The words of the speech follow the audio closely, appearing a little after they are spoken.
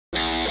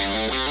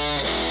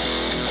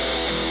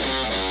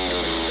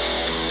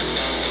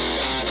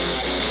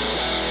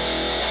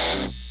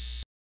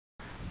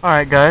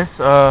Alright guys,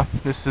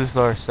 this is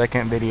our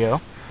second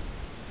video.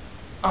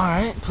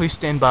 Alright, please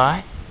stand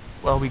by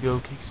while we go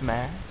kick some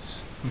ass.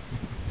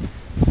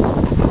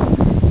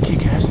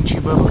 Kick ass and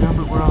chew bubblegum,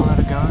 but we're all out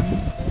of gun.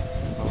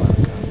 All out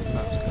of gun.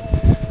 That was good.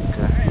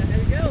 Okay. Alright, there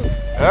we go.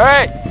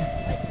 Alright!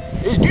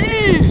 Let's do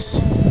this!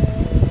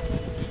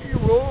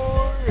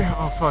 Roar!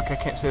 Oh fuck, I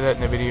can't say that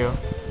in the video.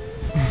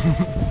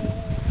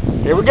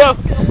 Here we go!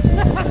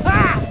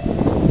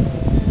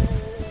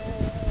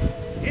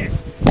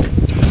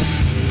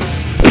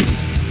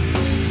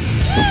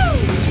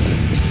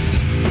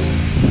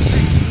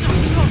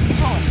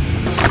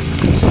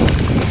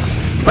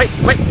 Wait!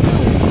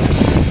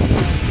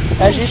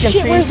 As you can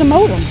Shit, see, where's the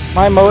modem?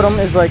 my modem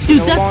is like Dude,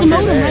 no that's the longer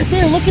modem there. right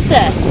there. Look at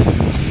that.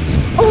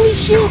 Holy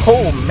shit.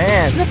 Oh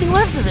man, There's nothing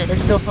left of it.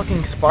 there's still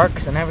fucking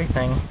sparks and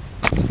everything.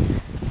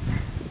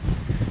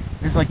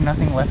 There's like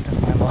nothing left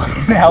of my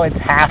modem. Now it's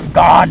half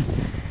gone.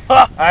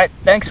 Alright,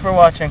 thanks for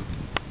watching.